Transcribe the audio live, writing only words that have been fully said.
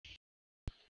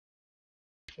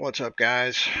What's up,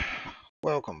 guys?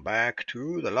 Welcome back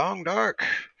to the Long Dark.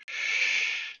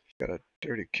 Got a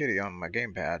dirty kitty on my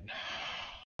gamepad.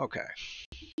 Okay.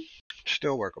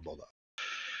 Still workable, though.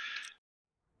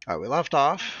 Alright, we left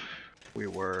off. We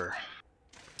were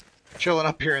chilling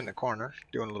up here in the corner,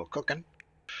 doing a little cooking.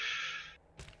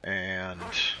 And,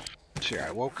 let's see,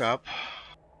 I woke up.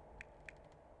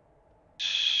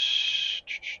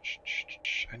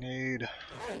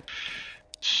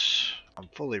 I'm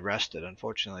fully rested.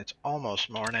 Unfortunately, it's almost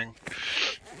morning.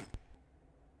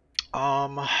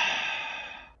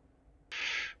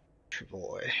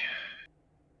 Boy.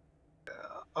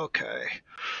 Okay.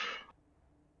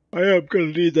 I am gonna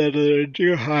need that other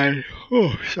deer hide.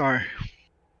 Oh, sorry.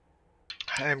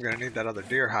 I am gonna need that other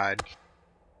deer hide.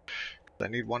 I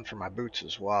need one for my boots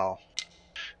as well.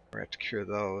 We have to cure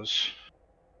those.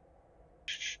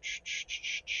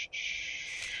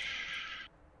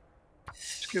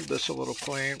 Let's give this a little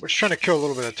clean. We're just trying to kill a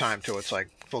little bit of time till it's like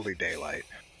fully daylight.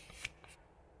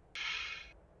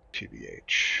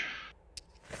 TBH.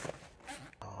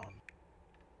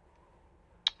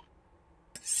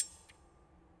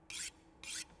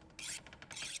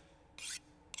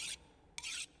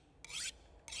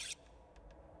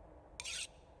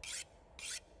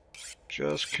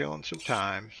 Just killing some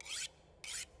time.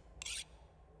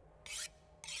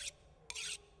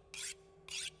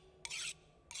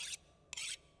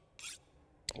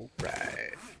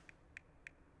 Alright.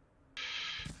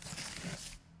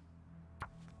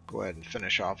 Go ahead and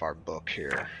finish off our book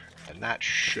here. And that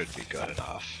should be good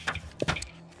enough.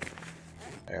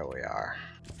 There we are.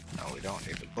 No, we don't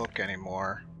need the book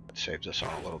anymore. It saves us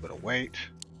on a little bit of weight.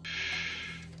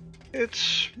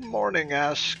 It's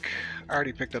morning-esque. I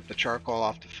already picked up the charcoal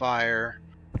off the fire.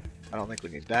 I don't think we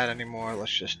need that anymore.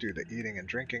 Let's just do the eating and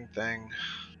drinking thing.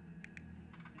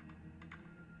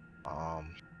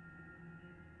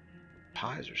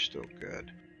 Pies are still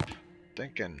good.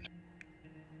 Thinking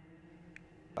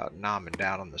about nomming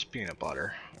down on this peanut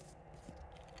butter.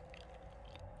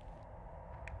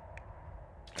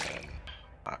 And,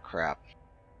 oh crap.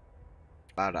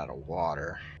 About out of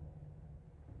water.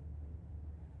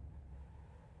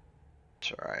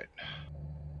 It's alright.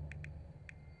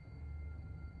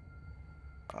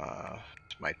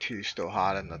 Is my tea still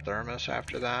hot in the thermos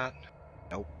after that?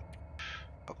 Nope.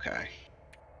 Okay.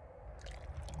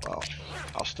 Well,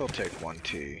 I'll still take one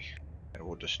tea, and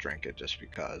we'll just drink it just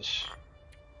because.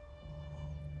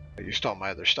 I used all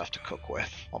my other stuff to cook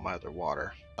with, all my other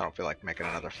water. I don't feel like making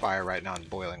another fire right now in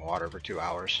boiling water for 2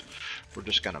 hours. We're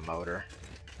just gonna motor.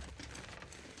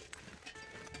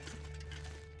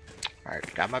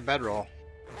 Alright, got my bedroll.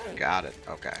 Got it,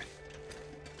 okay.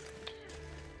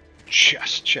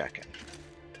 Just checking.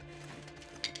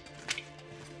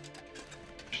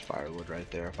 There's firewood right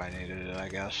there if I needed it, I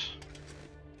guess.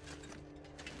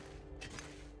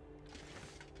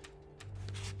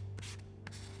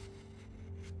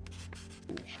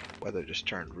 Ooh, weather just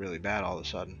turned really bad all of a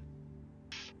sudden.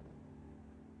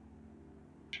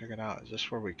 Check it out, is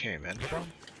this where we came in from?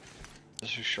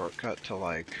 This is a shortcut to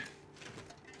like...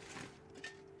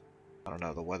 I don't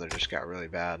know, the weather just got really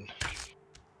bad.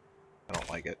 I don't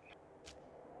like it.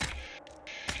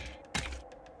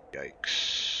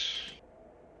 Yikes.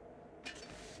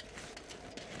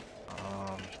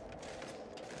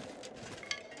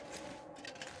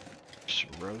 Some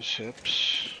rose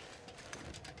hips.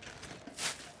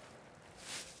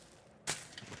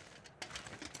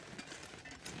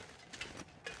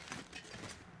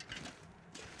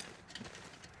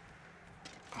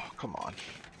 Oh, come on.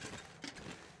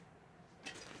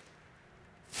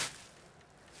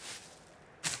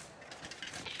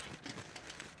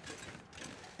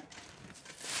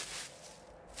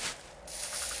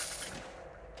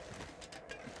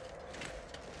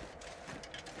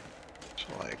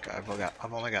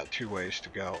 I've only got 2 ways to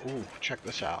go. Ooh, check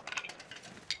this out.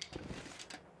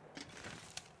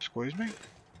 Squeeze me?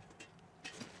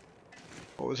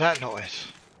 What was that noise?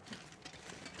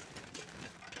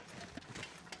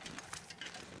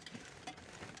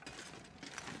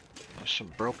 There's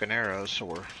some broken arrows, so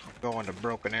we're going to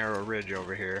Broken Arrow Ridge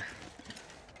over here.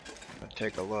 Let's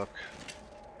take a look.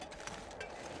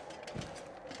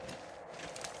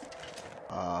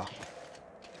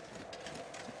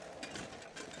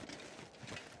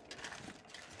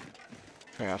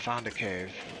 Okay, I found a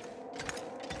cave.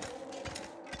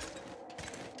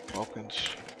 Vulcans.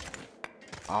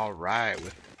 Alright,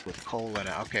 with coal in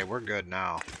it. Okay, we're good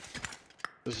now.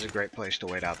 This is a great place to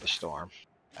wait out the storm.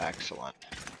 Excellent.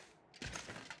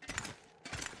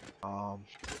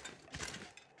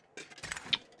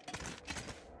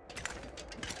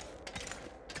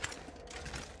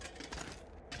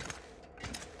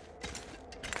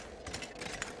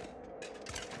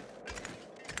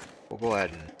 go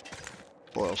ahead and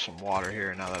boil some water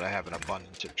here now that I have an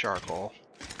abundance of charcoal.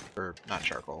 Or, not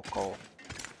charcoal, coal.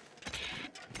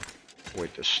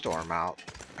 Wait this storm out.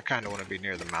 I kind of want to be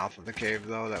near the mouth of the cave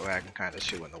though, that way I can kind of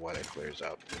see when the weather clears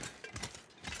up.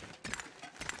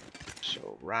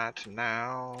 So right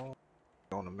now, I'm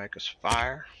going to make us a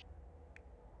fire.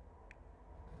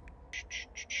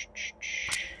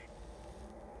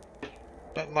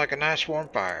 Nothing like a nice warm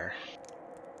fire.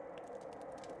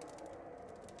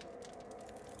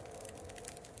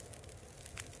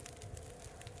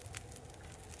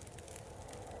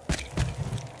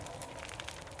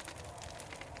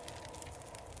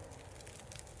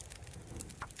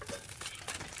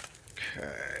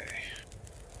 Okay.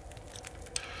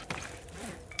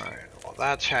 Alright, while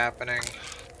that's happening,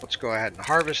 let's go ahead and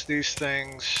harvest these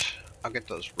things. I'll get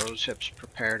those rose hips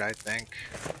prepared, I think.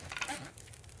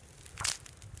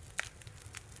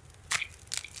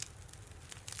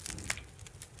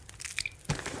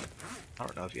 I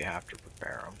don't know if you have to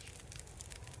prepare them.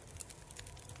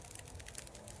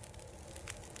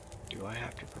 Do I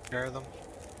have to prepare them?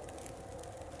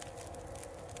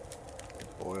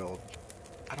 Boiled.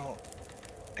 I don't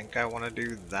think I want to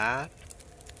do that.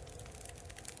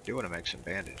 I do want to make some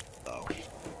bandages though.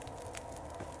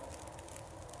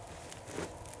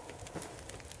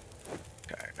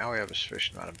 Okay, now we have a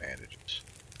sufficient amount of bandages.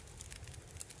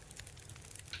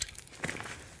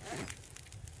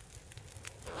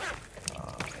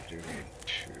 I do need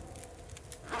to...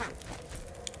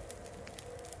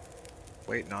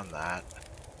 Waiting on that.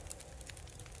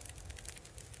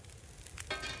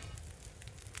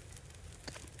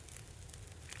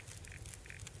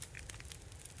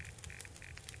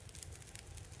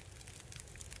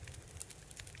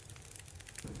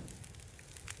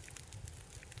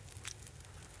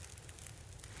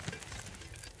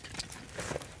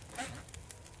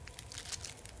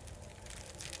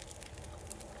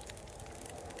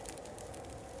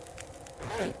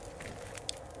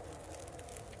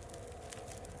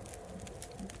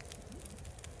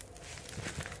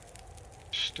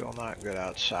 Still not good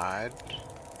outside.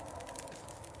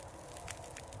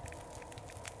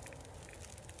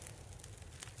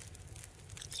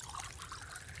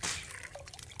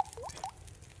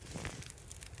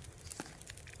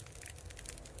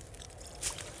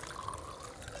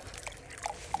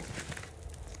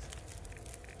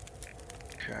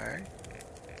 Okay.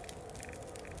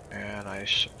 And I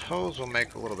suppose we'll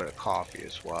make a little bit of coffee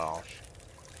as well.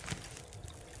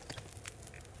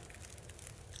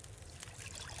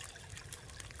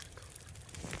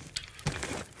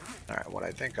 Alright, what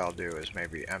I think I'll do is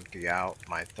maybe empty out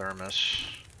my thermos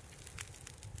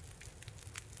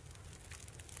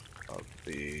of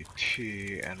the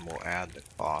tea and we'll add the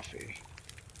coffee.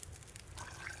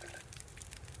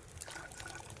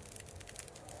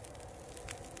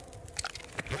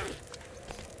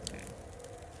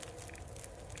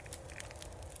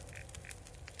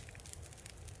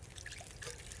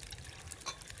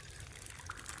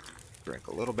 Drink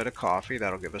a little bit of coffee,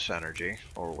 that'll give us energy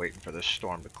while we're waiting for this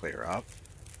storm to clear up.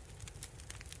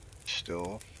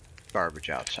 Still garbage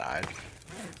outside.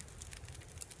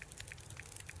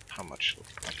 How much?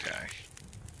 Okay.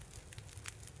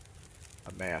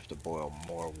 I may have to boil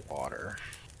more water.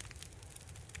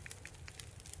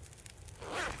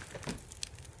 I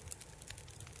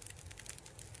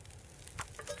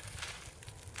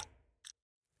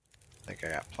think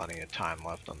I got plenty of time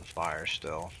left on the fire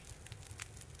still.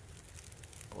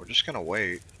 We're just gonna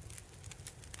wait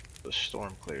till the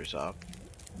storm clears up.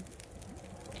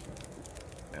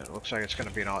 And it looks like it's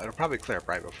gonna be it'll probably clear up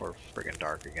right before friggin'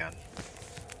 dark again.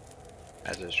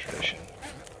 As is tradition.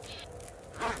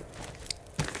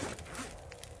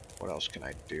 What else can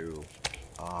I do?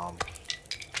 I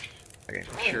can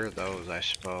cure those, I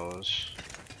suppose.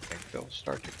 I think they'll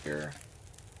start to cure.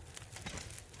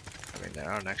 I mean, they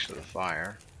are next to the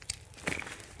fire.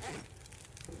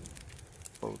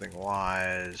 Clothing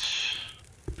wise,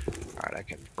 alright, I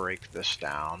can break this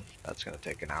down. That's going to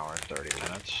take an hour and 30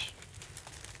 minutes.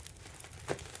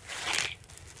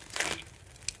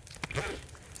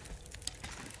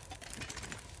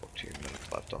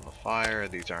 Minutes left on the fire.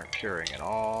 These aren't curing at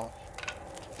all.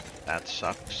 That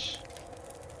sucks.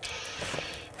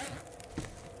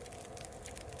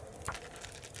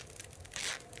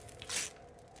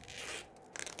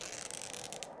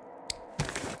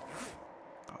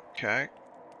 Okay.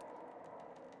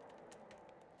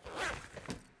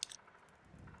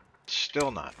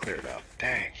 Still not cleared up.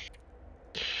 Dang.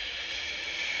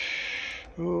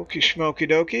 Okie smoky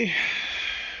dokie.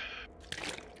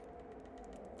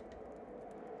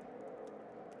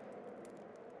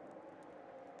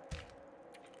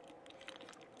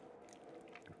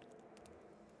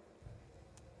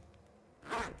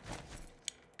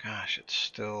 gosh, it's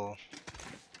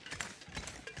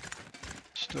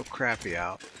still crappy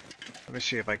out. Let me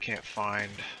see if I can't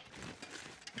find.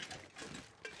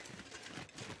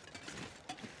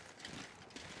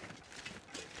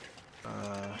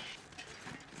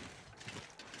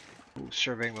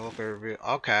 Surveying the local review.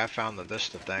 Okay, I found the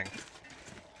Vista thing.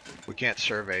 We can't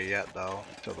survey yet though,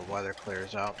 until the weather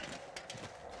clears up.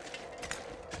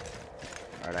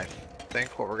 Alright, I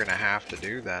think what we're gonna have to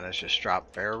do then is just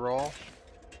drop bear roll.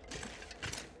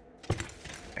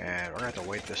 And we're gonna have to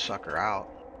wait this sucker out.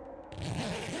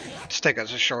 Let's take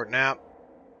us a short nap.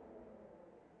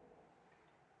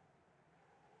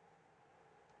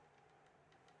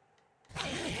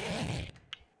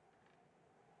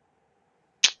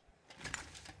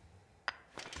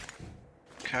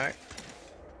 Okay.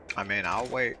 I mean, I'll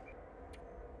wait.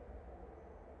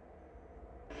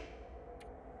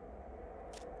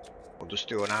 We'll just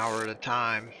do an hour at a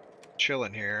time.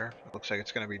 Chilling here. It looks like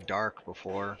it's gonna be dark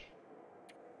before.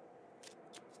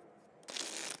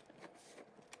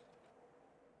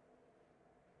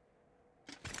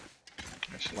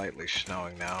 It's lightly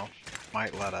snowing now.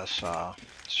 Might let us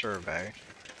survey.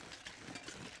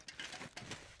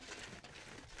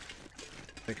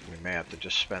 I think we may have to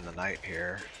just spend the night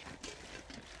here.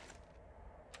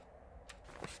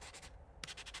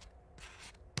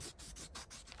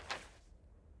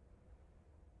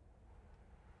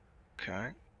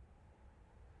 Okay.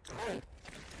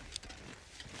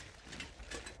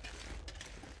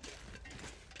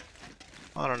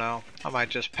 I don't know. I might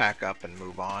just pack up and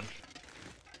move on.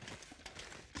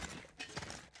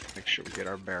 Make sure we get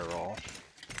our barrel.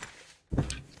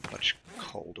 How much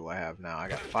coal do I have now? I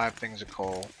got 5 things of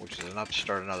coal, which is enough to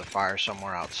start another fire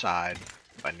somewhere outside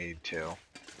if I need to.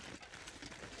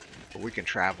 But we can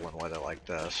travel in weather like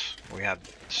this. We have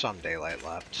some daylight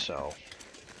left, so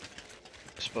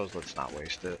I suppose let's not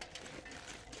waste it.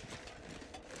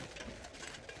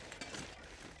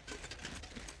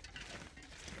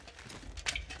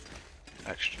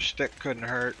 Extra stick couldn't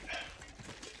hurt.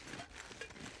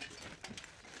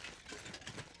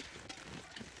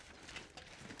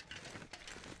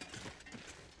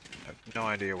 I have no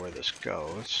idea where this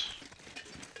goes.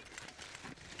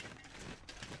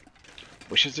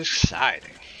 Which is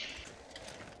exciting.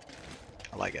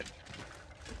 I like it.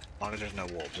 As long as there's no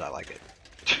wolves, I like it.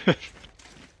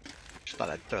 Just thought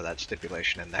I'd throw that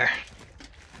stipulation in there.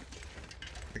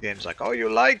 The game's like, oh, you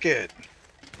like it?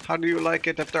 How do you like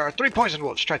it if there are 3 poison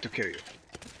wolves try to kill you?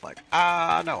 Like,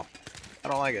 no. I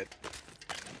don't like it.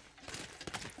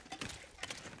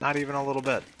 Not even a little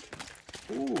bit.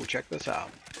 Ooh, check this out.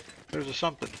 There's a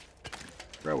something.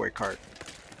 Railway cart.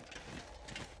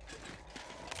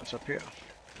 What's up here?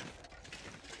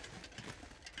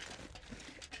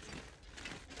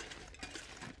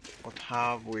 What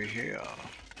have we here?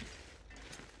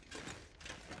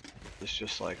 It's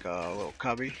just like a little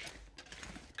cubby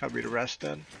to rest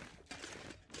in.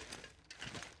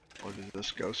 Or does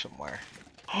this go somewhere?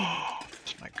 Oh,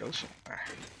 this might go somewhere.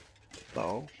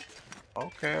 So,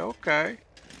 okay, okay.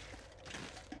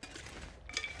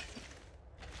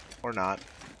 Or not.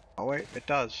 Oh wait, it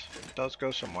does. It does go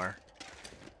somewhere.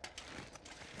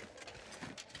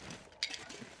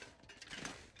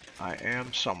 I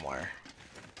am somewhere.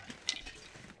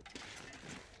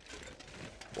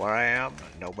 Where I am,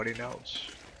 nobody knows.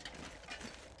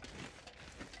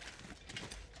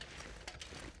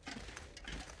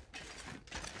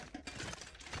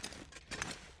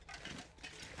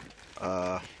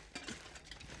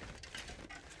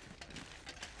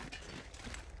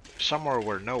 Somewhere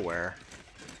where nowhere,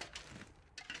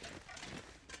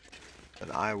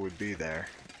 then I would be there.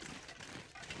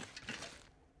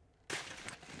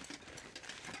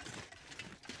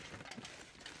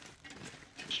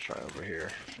 Let's try over here.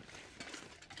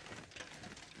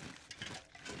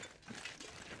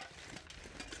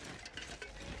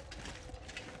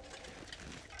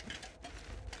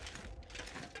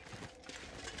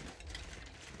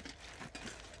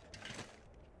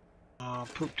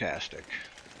 Pooptastic.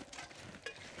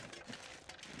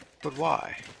 But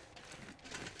why?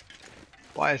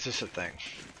 Why is this a thing?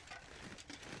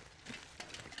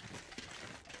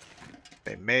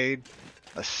 They made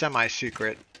a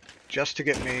semi-secret just to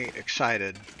get me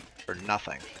excited for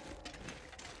nothing.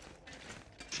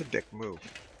 It's a dick move.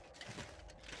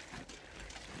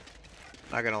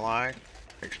 Not gonna lie,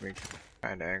 makes me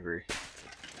kinda angry.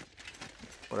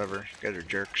 Whatever, you guys are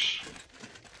jerks.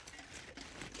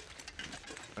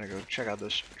 I'm gonna go check out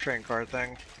this train car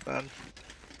thing then.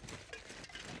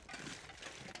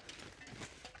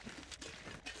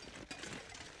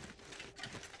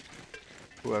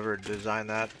 Whoever designed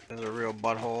that is a real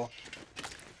butthole.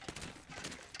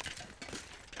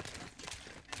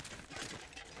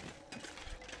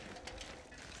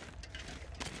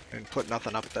 even put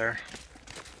nothing up there.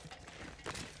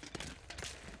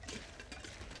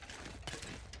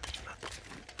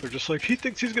 They're just like, he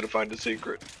thinks he's gonna find a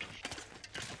secret.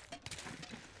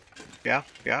 Yeah,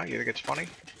 you think it's funny?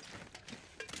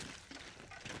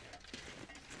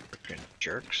 Freaking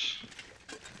jerks.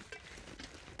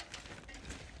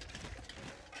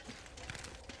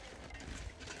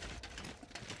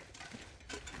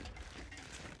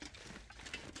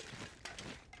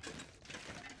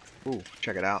 Ooh,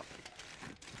 check it out.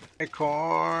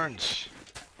 Acorns!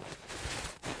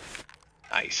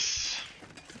 Nice.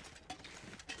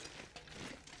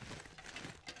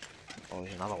 Oh,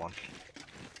 there's another one.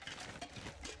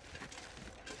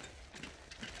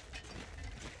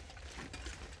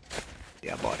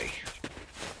 Yeah, buddy.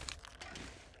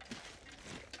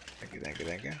 Thank you, thank you,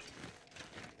 thank you. I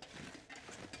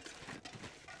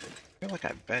feel like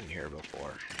I've been here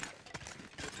before.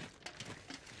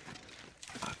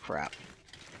 Ah, crap.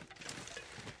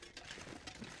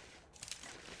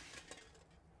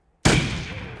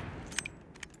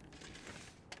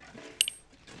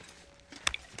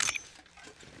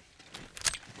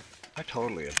 I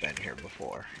totally have been here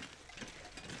before.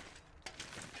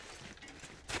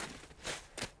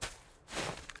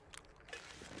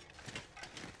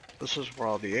 This is where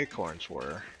all the acorns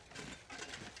were.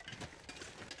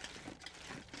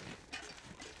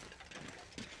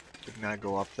 Didn't I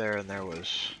go up there and there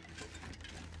was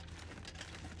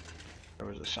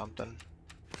a something?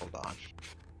 Hold on.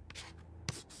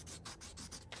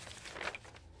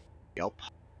 Yep.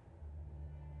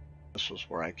 This was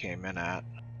where I came in at.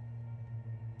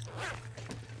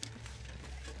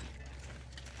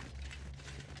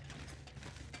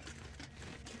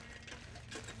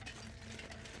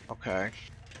 Okay.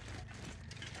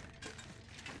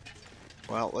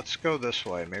 Well, let's go this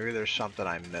way. Maybe there's something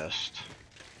I missed.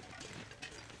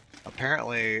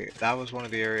 Apparently, that was one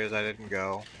of the areas I didn't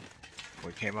go.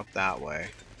 We came up that way.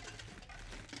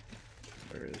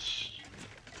 There's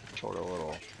sort of a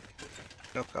little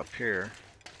nook up here.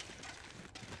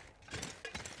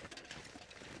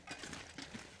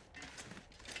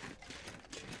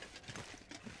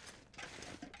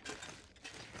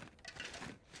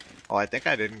 Oh, I think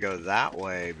I didn't go that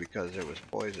way because it was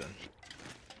poison.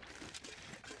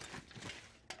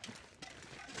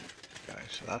 Okay,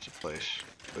 so that's a place.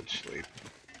 Good sleep.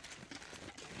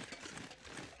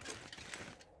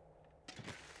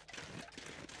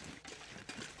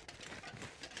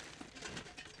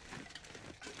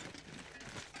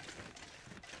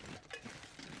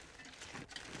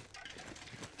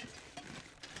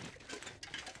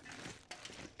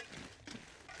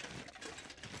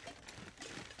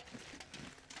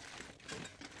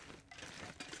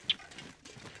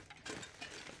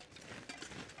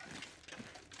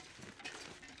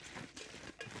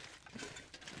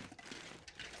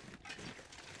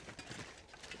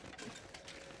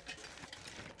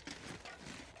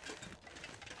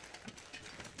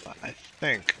 I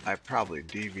think I probably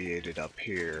deviated up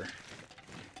here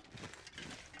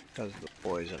because of the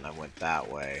poison. I went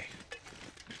that way.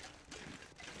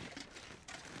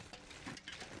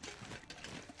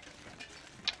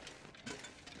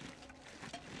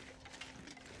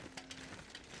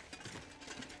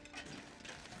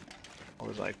 I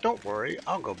was like, don't worry,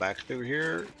 I'll go back through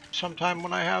here sometime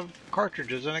when I have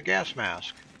cartridges and a gas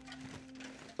mask.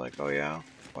 It's like, oh yeah?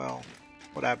 Well,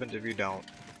 what happens if you don't?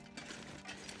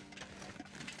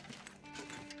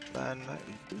 Then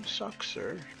you suck,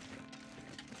 sir.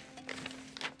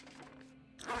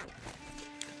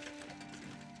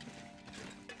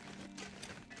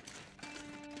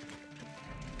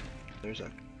 There's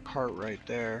a cart right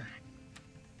there.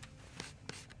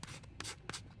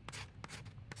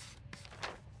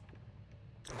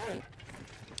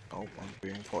 Oh, I'm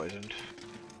being poisoned.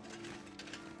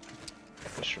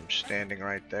 Just from standing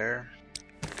right there.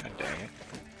 God dang it.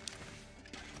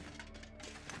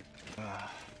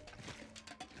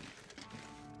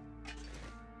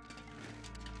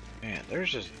 Man,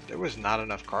 there was not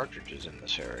enough cartridges in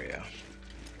this area.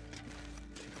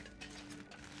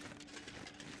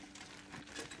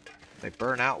 They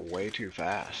burn out way too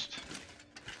fast.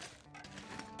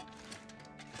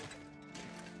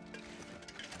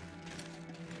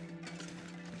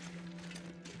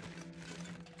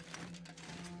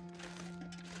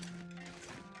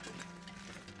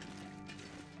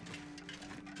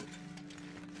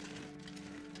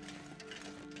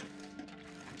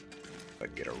 If I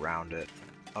can get around it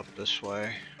up this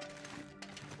way.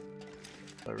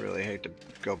 I really hate to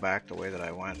go back the way that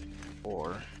I went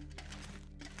before.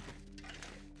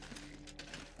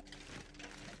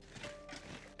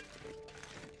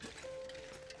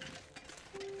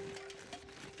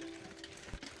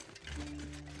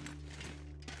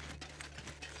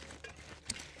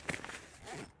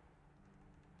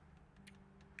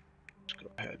 Let's go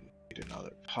ahead and eat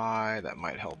another pie. That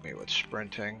might help me with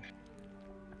sprinting.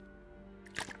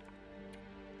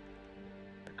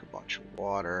 Drink a bunch of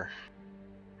water.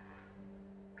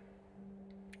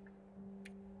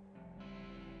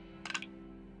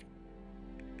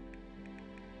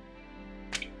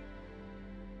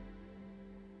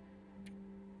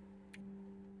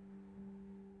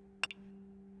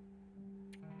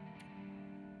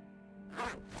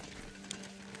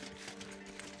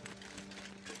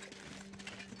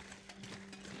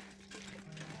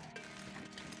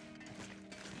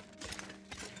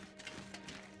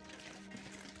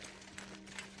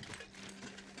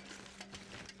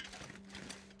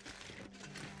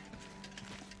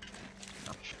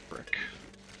 Brick.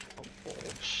 Oh,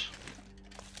 wolves.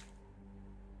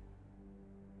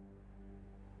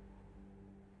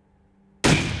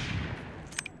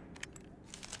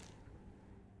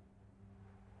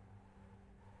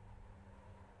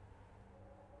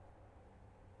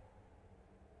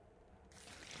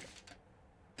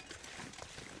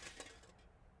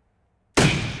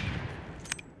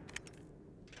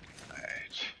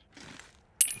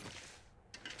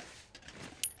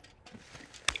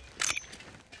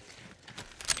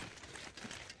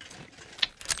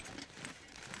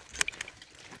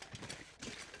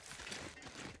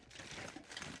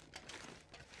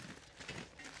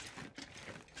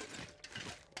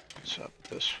 Up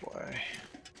this way.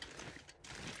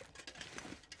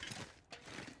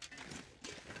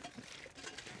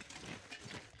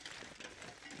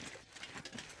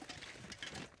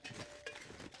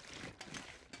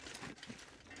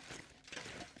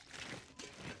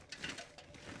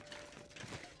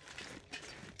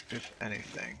 If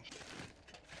anything.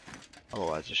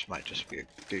 Otherwise, this might just be a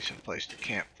decent place to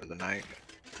camp for the night.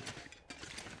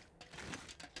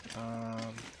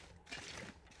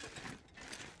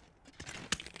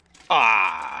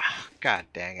 God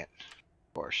dang it.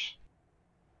 Of course.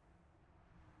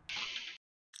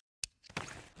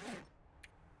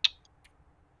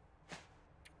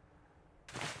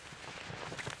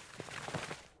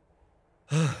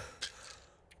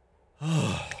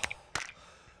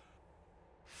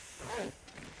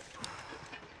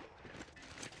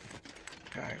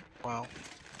 Okay, well.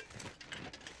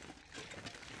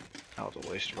 That was a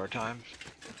waste of our time.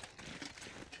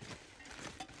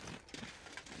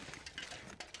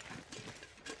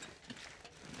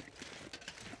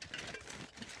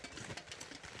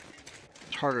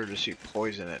 Harder to see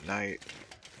poison at night.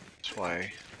 That's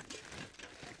why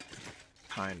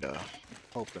kinda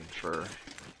hoping for a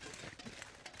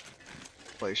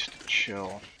place to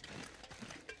chill.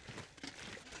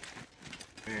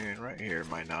 And right here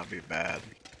might not be bad.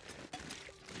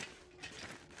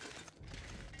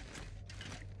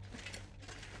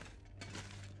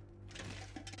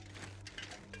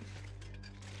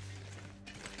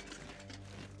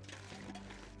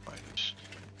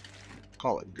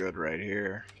 Call it good right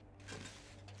here.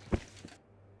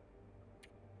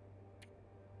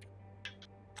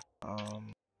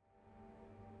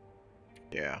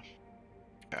 Yeah.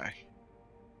 Okay.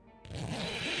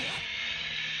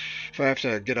 If I have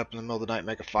to get up in the middle of the night and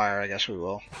make a fire, I guess we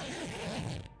will.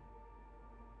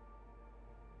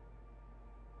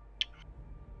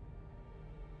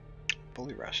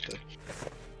 Fully rested.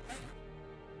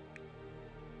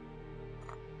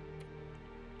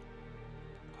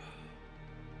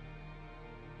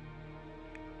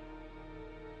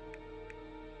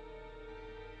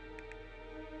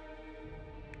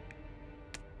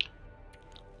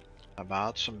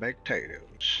 About some baked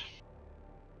potatoes.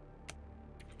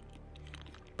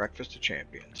 Breakfast of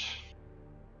champions.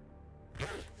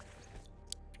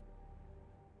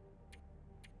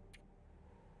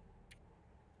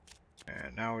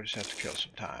 And now we just have to kill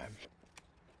some time.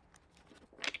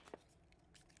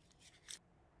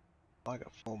 Like a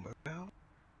full moon out.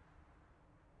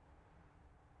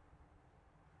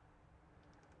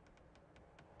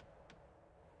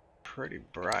 Pretty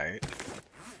bright.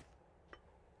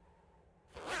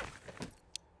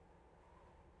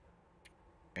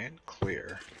 And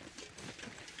clear.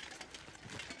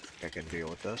 I can deal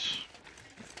with this.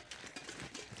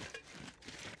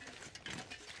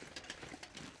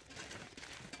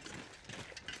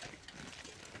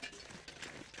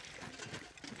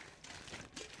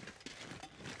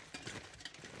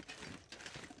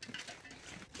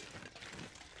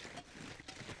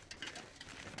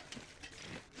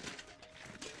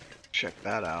 Check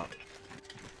that out.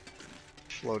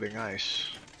 Floating ice.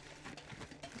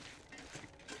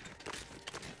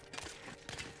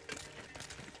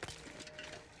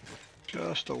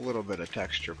 just a little bit of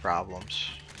texture problems.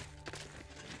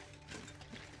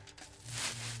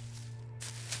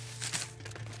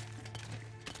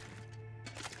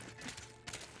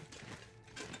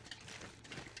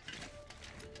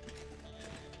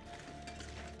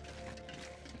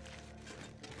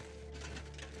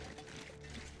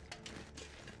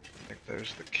 I think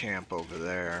there's the camp over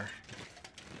there.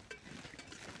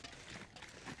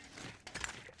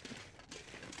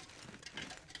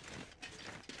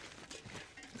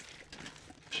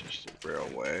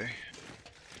 Railway.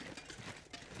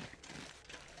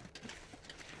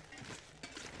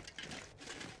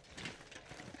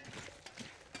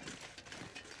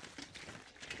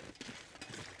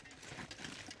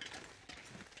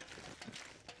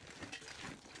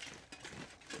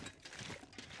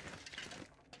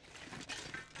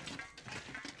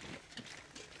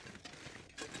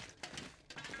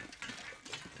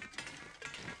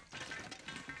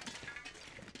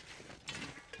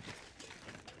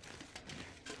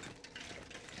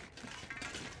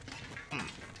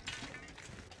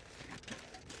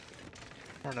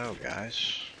 I don't know,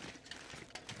 guys.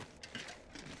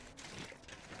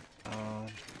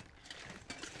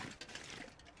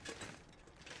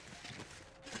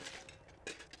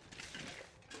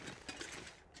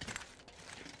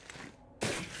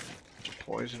 There's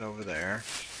poison over there.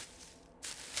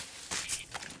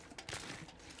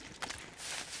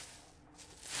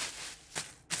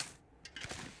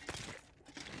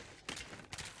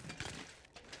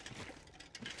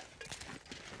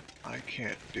 I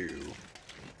can't do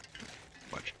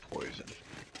much poison.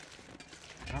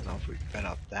 I don't know if we've been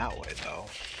up that way though.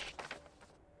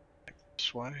 Like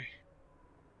this way?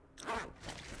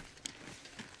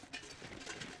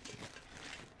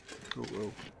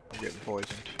 Ooh, I'm getting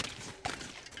poisoned.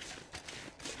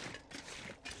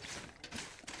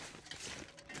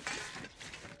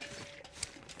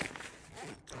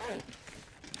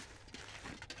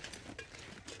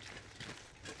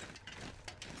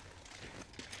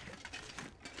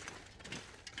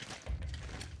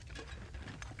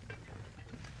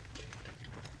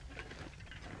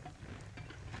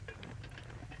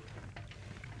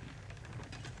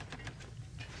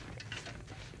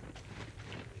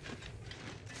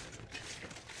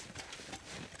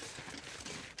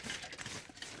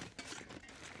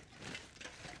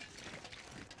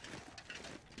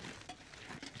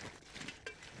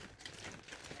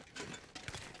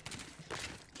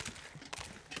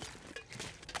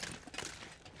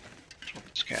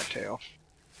 Cattail.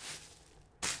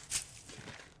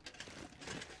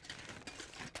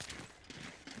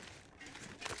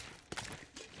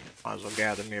 Might as well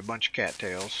gather me a bunch of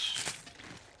cattails.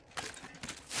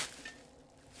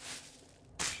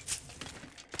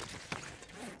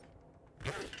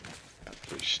 Got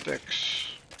 3 sticks.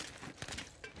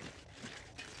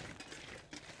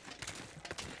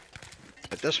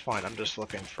 At this point, I'm just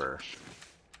looking for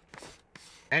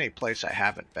any place I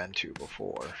haven't been to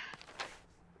before.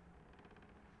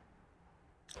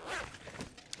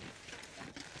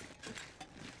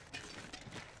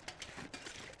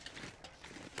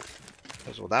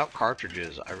 Because without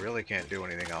cartridges, I really can't do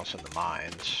anything else in the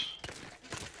mines.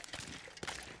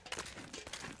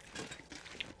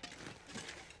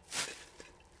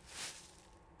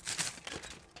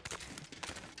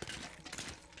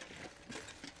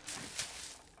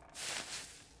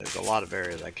 There's a lot of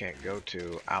areas I can't go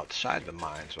to outside the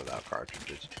mines without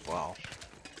cartridges as well.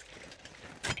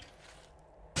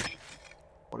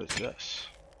 What is this?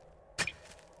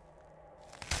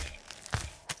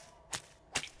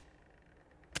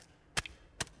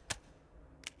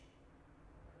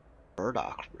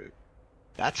 Burdock root.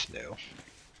 That's new.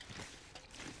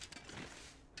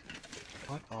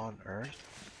 What on earth?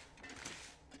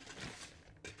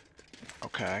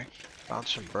 Okay. Found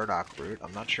some burdock root.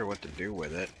 I'm not sure what to do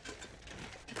with it.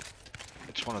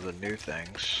 It's one of the new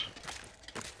things.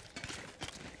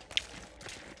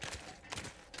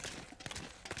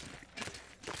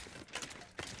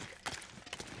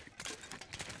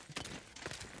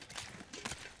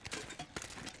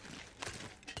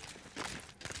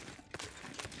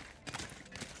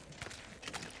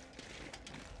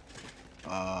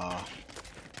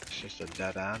 It's just a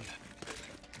dead end.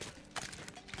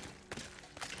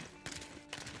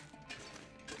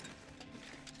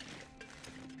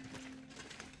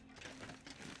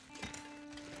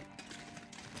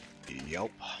 Yup.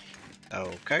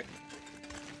 Okay.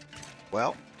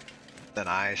 Well, then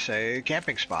I say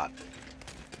camping spot.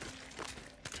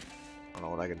 I don't know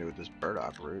what I can do with this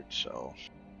burdock root, so...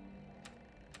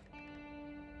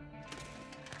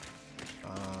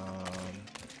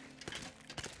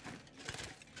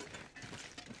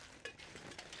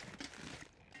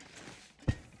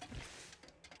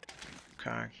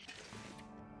 Okay.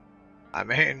 I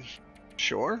mean,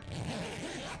 sure.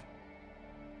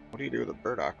 What do you do with the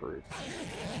burdock root?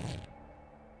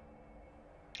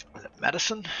 Is it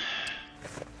medicine?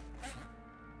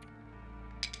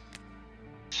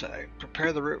 Say,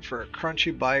 prepare the root for a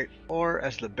crunchy bite or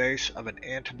as the base of an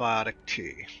antibiotic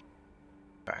tea.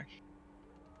 Okay.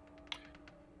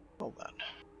 Well then.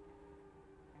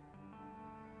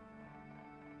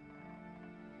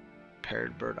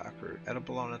 Prepared burdock root,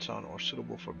 edible on its own or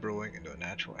suitable for brewing into a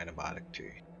natural antibiotic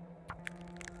tea.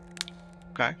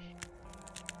 Okay.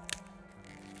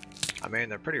 I mean,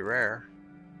 they're pretty rare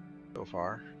so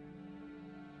far.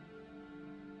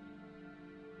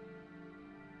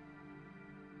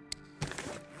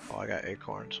 Oh, I got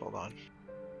acorns. Hold on.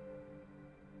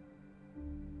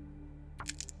 Go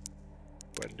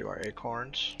ahead and do our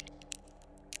acorns.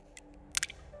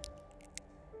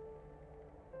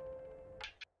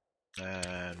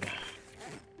 And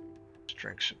let's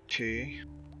drink some tea.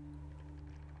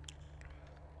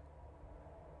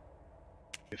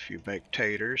 A few baked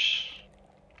taters.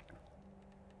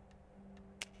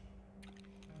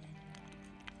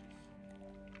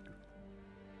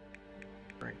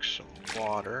 Drink some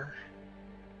water.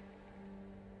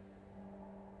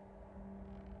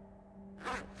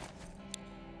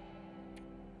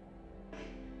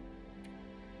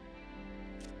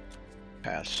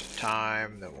 Pass some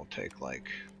time, then we'll take like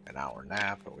an hour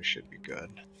nap and we should be good.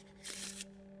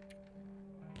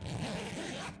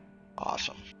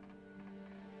 Awesome.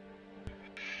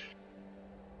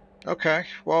 Okay,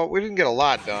 well, we didn't get a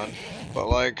lot done, but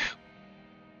like,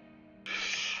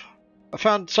 I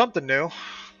found something new.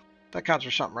 That counts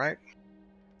for something, right?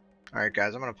 Alright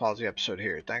guys, I'm going to pause the episode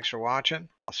here. Thanks for watching.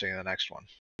 I'll see you in the next one.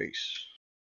 Peace.